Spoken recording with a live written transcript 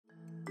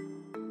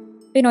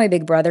Pinoy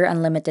Big Brother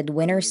Unlimited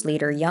winner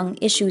Slater Young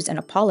issues an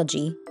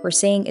apology for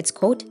saying it's,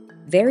 quote,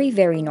 very,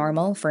 very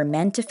normal for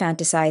men to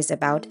fantasize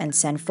about and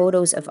send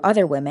photos of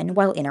other women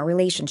while in a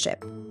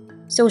relationship.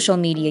 Social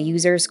media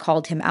users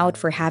called him out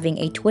for having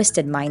a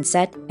twisted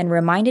mindset and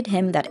reminded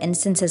him that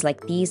instances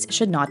like these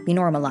should not be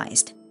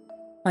normalized.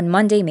 On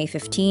Monday, May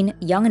 15,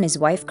 Young and his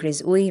wife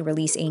Chris Uy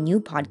released a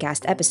new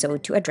podcast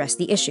episode to address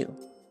the issue.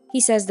 He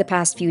says the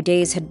past few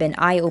days had been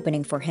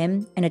eye-opening for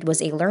him, and it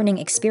was a learning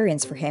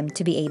experience for him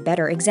to be a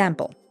better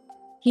example.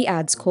 He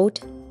adds,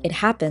 quote, it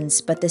happens,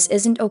 but this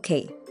isn't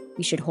okay.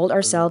 We should hold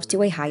ourselves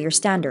to a higher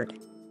standard.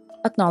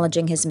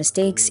 Acknowledging his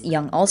mistakes,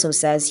 Young also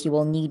says he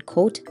will need,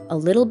 quote, a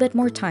little bit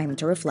more time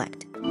to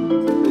reflect.